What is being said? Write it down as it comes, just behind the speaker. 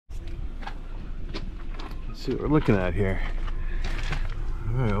Let's see what we're looking at here.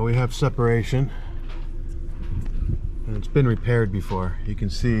 All right, well, we have separation, and it's been repaired before. You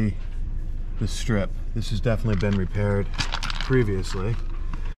can see the strip. This has definitely been repaired previously.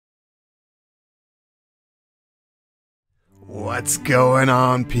 What's going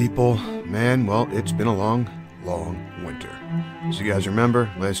on, people? Man, well, it's been a long winter. As you guys remember,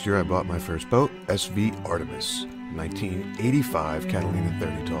 last year I bought my first boat, SV Artemis, 1985 Catalina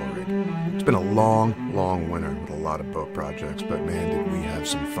 30 tall rig. It's been a long winter with a lot of boat projects, but man, did we have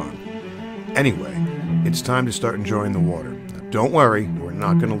some fun. Anyway, it's time to start enjoying the water. Now, don't worry, we're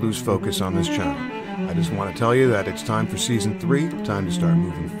not going to lose focus on this channel. I just want to tell you that it's time for season 3, time to start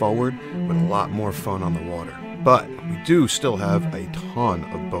moving forward with a lot more fun on the water. But we do still have a ton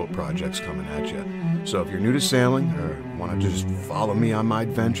of boat projects coming at you. So if you're new to sailing or want to just follow me on my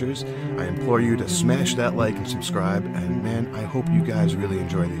adventures, I implore you to smash that like and subscribe. And man, I hope you guys really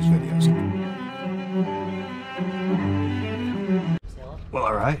enjoy these videos. Well,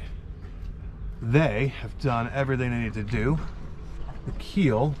 all right. They have done everything they need to do. The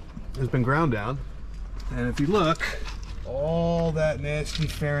keel has been ground down. And if you look, all that nasty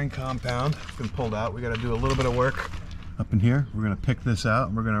fairing compound has been pulled out. We got to do a little bit of work up in here. We're going to pick this out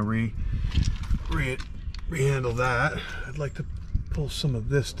and we're going to rehandle that. I'd like to pull some of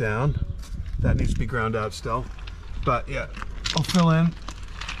this down. That needs to be ground out still. But yeah, I'll fill in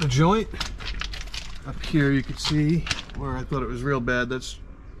the joint. Up here you can see where I thought it was real bad. I'm just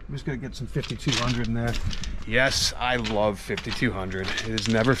going to get some 5200 in there. Yes, I love 5200. It has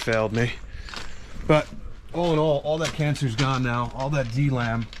never failed me. But all in all that cancer's gone now. All that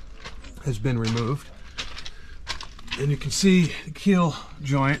D-lam has been removed. And you can see the keel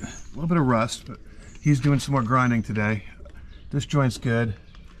joint, a little bit of rust, but he's doing some more grinding today. This joint's good.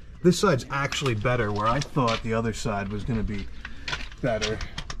 This side's actually better, where I thought the other side was going to be better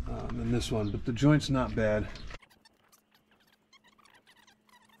than this one, but the joint's not bad.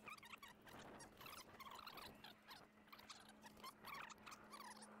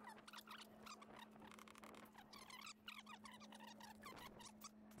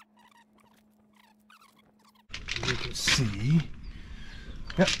 You can see.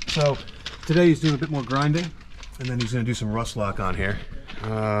 Yep, so today he's doing a bit more grinding, and then he's going to do some rust lock on here.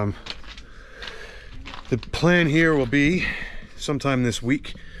 The plan here will be sometime this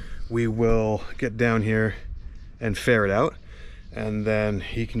week we will get down here and fair it out, and then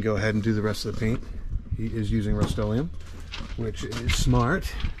he can go ahead and do the rest of the paint. He is using Rust-Oleum, which is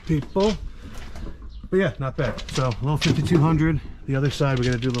smart, people. But yeah, not bad. So a little 5200. The other side we're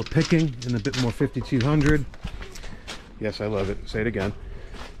going to do a little picking and a bit more 5200. Yes, I love it. Say it again.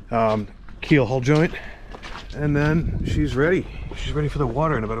 Keel hull joint, and then she's ready. She's ready for the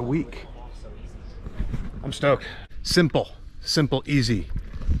water in about a week. I'm stoked. Simple, easy.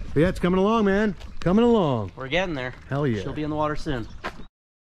 But yeah, it's coming along, man. Coming along. We're getting there. Hell yeah. She'll be in the water soon.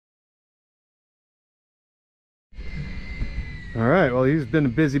 All right, well, he's been a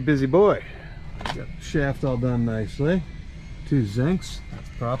busy boy. Got the shaft all done nicely. 2 zincs, that's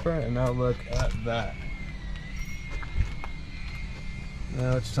proper. And now look at that.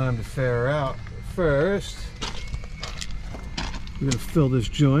 Now it's time to fair her out. First, we're going to fill this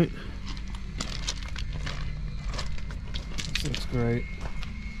joint. This looks great.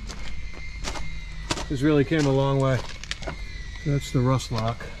 This really came a long way. That's the rust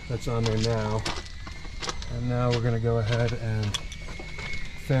lock that's on there now. And now we're going to go ahead and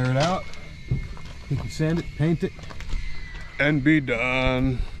fair it out. You can sand it, paint it, and be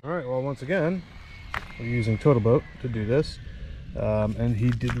done. All right, well, once again, we're using Total Boat to do this. And he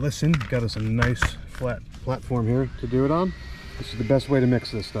did listen, got us a nice flat platform here to do it on. This is the best way to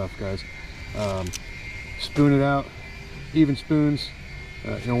mix this stuff, guys. Spoon it out, even spoons,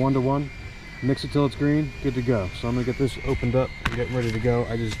 1-to-1. Mix it till it's green, good to go. So I'm gonna get this opened up and get ready to go.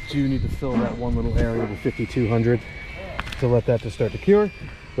 I just do need to fill that one little area with 5200 to let that to start to cure.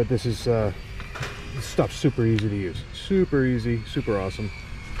 But this is this stuff's super easy to use. Super easy, super awesome.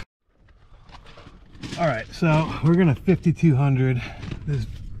 All right, so we're gonna 5200 this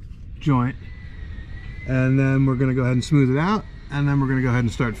joint, and then we're gonna go ahead and smooth it out, and then we're gonna go ahead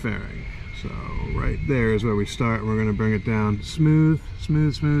and start fairing. So right there is where we start. We're gonna bring it down smooth,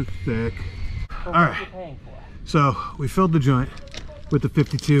 thick. All right, so we filled the joint with the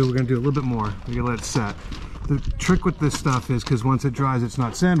 52. We're gonna do a little bit more. We're gonna let it set. The trick with this stuff is, because once it dries it's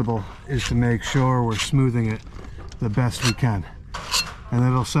not sandable, is to make sure we're smoothing it the best we can. And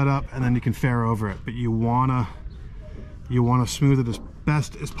then it'll set up, and then you can fair over it. But you wanna smooth it as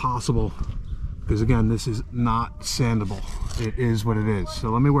best as possible, because again, this is not sandable. It is what it is.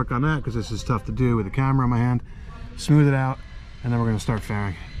 So let me work on that, because this is tough to do with the camera in my hand. Smooth it out, and then we're gonna start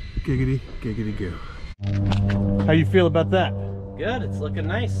fairing. Giggity, giggity goo. How you feel about that? Good, it's looking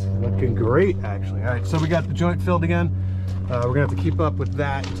nice. Looking great, actually. All right, so we got the joint filled again. We're gonna have to keep up with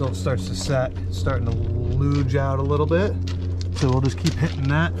that until it starts to set. It's starting to luge out a little bit. So we'll just keep hitting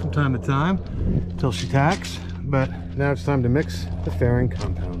that from time to time until she tacks. But now it's time to mix the fairing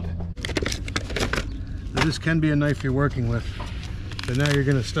compound. Now, this can be a knife you're working with. So now you're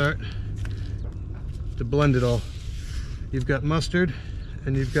gonna start to blend it all. You've got mustard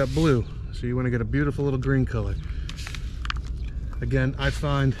and you've got blue. So you wanna get a beautiful little green color. Again, I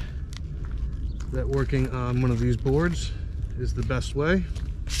find that working on one of these boards is the best way.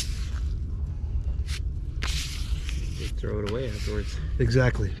 Just throw it away afterwards.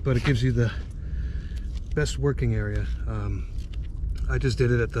 Exactly, but it gives you the best working area. I just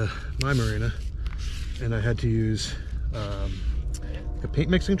did it at my marina, and I had to use a paint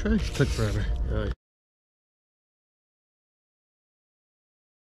mixing tray. It took forever.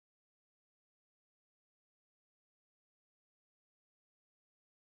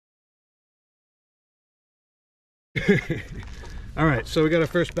 All right, so we got our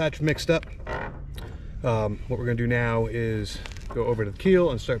first batch mixed up. What we're gonna do now is go over to the keel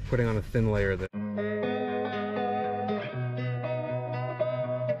and start putting on a thin layer of this.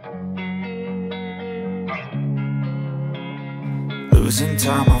 Losing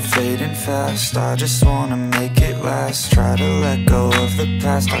time, I'm fading fast. I just wanna make it last. Try to let go of the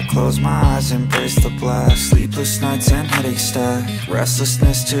past. I close my eyes, embrace the blast. Sleepless nights and headaches stack.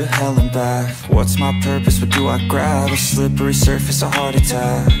 Restlessness to hell and back. What's my purpose? What do I grab? A slippery surface, a heart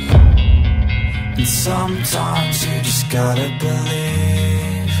attack. And sometimes you just gotta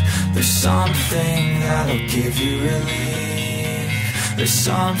believe there's something that'll give you relief. There's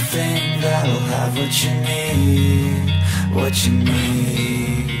something that'll have what you need. What you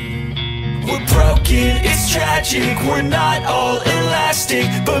need. We're broken, it's tragic. We're not all elastic,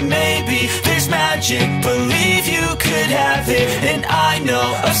 but maybe there's magic. Believe you could have it. And I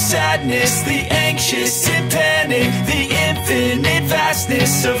know of sadness, the anxious and panic, the infinite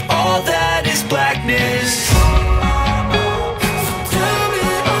vastness of all that is blackness.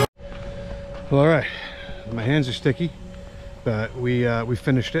 Well, all right, my hands are sticky, but we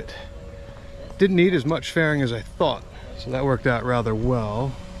finished it. Didn't need as much fairing as I thought. So that worked out rather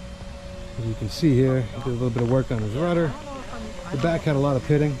well. As you can see here, he did a little bit of work on his rudder. The back had a lot of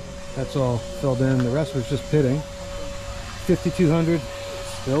pitting. That's all filled in. The rest was just pitting. 5200,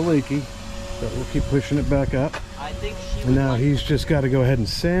 still leaky, but we'll keep pushing it back up. And now he's just got to go ahead and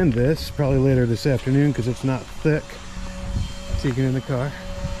sand this, probably later this afternoon because it's not thick. Taking in the car.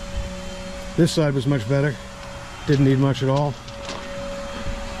 This side was much better. Didn't need much at all.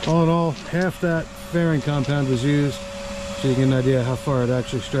 All in all, half that fairing compound was used. So you get an idea how far it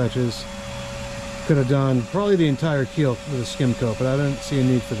actually stretches. Could have done probably the entire keel with a skim coat, but I didn't see a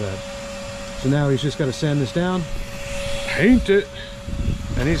need for that. So now he's just got to sand this down, paint it,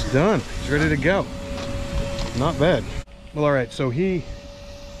 and he's done. He's ready to go. Not bad. Well, all right, so he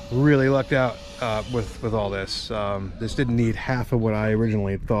really lucked out with all this. This didn't need half of what I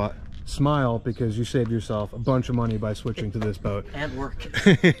originally thought. Smile, because you saved yourself a bunch of money by switching to this boat. And work.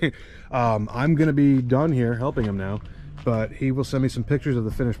 I'm gonna be done here helping him now, but he will send me some pictures of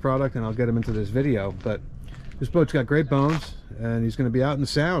the finished product and I'll get him into this video. But this boat's got great bones and he's gonna be out in the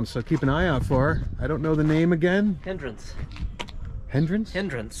sound, so keep an eye out for her. I don't know the name again. Hindrance. Hindrance?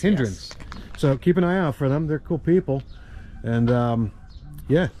 Hindrance. Hindrance. Yes. So keep an eye out for them. They're cool people. And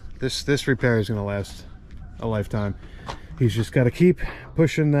yeah, this repair is gonna last a lifetime. He's just got to keep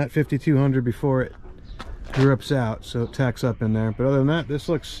pushing that 5200 before it drips out, so it tacks up in there. But other than that, this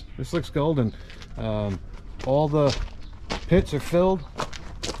looks golden. All the pits are filled.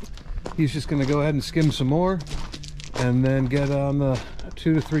 He's just going to go ahead and skim some more, and then get on the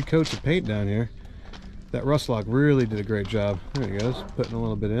 2 to 3 coats of paint down here. That rust lock really did a great job. There he goes, putting a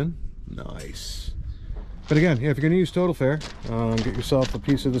little bit in. Nice. But again, yeah, if you're going to use Total Fair, get yourself a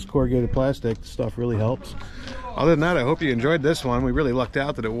piece of this corrugated plastic. The stuff really helps. Other than that, I hope you enjoyed this one. We really lucked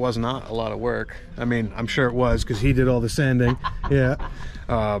out that it was not a lot of work. I mean, I'm sure it was because he did all the sanding. Yeah.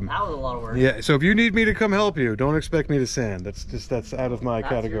 That was a lot of work. Yeah, so if you need me to come help you, don't expect me to sand. That's out of my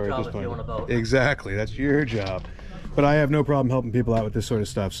category at this point. If you want a boat. Exactly, that's your job. But I have no problem helping people out with this sort of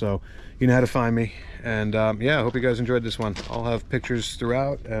stuff, so you know how to find me. And yeah, I hope you guys enjoyed this one. I'll have pictures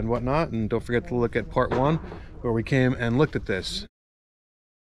throughout and whatnot, and don't forget to look at part 1 where we came and looked at this.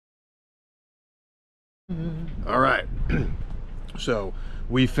 All right, so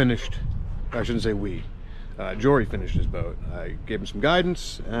we finished, I shouldn't say we, Jory finished his boat. I gave him some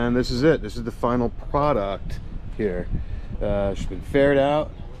guidance, and this is it. This is the final product here. She's been faired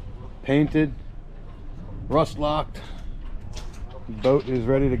out, painted, rust locked, boat is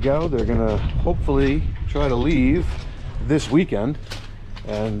ready to go. They're gonna hopefully try to leave this weekend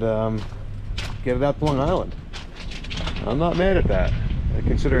and get it out to Long Island. I'm not mad at that,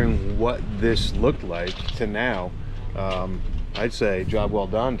 considering what this looked like to now. I'd say job well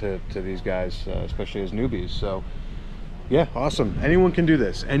done to these guys, especially as newbies. So yeah, awesome. Anyone can do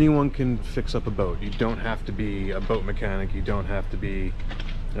this. Anyone can fix up a boat. You don't have to be a boat mechanic. You don't have to be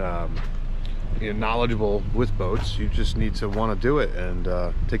knowledgeable with boats. You just need to want to do it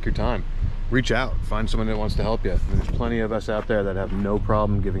and take your time. Reach out, find someone that wants to help you. There's plenty of us out there that have no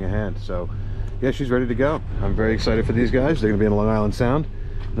problem giving a hand. So yeah, she's ready to go. I'm very excited for these guys. They're gonna be in Long Island Sound,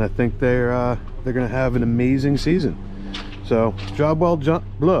 and I think they're gonna have an amazing season. So job well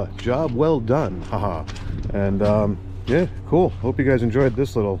done, haha. And yeah, cool. Hope you guys enjoyed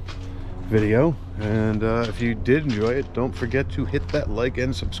this little video, and if you did enjoy it, don't forget to hit that like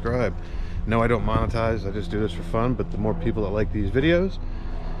and subscribe. No, I don't monetize, I just do this for fun, but the more people that like these videos,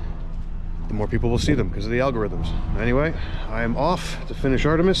 the more people will see them because of the algorithms. Anyway, I am off to finish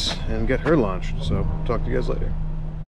Artemis and get her launched, so talk to you guys later.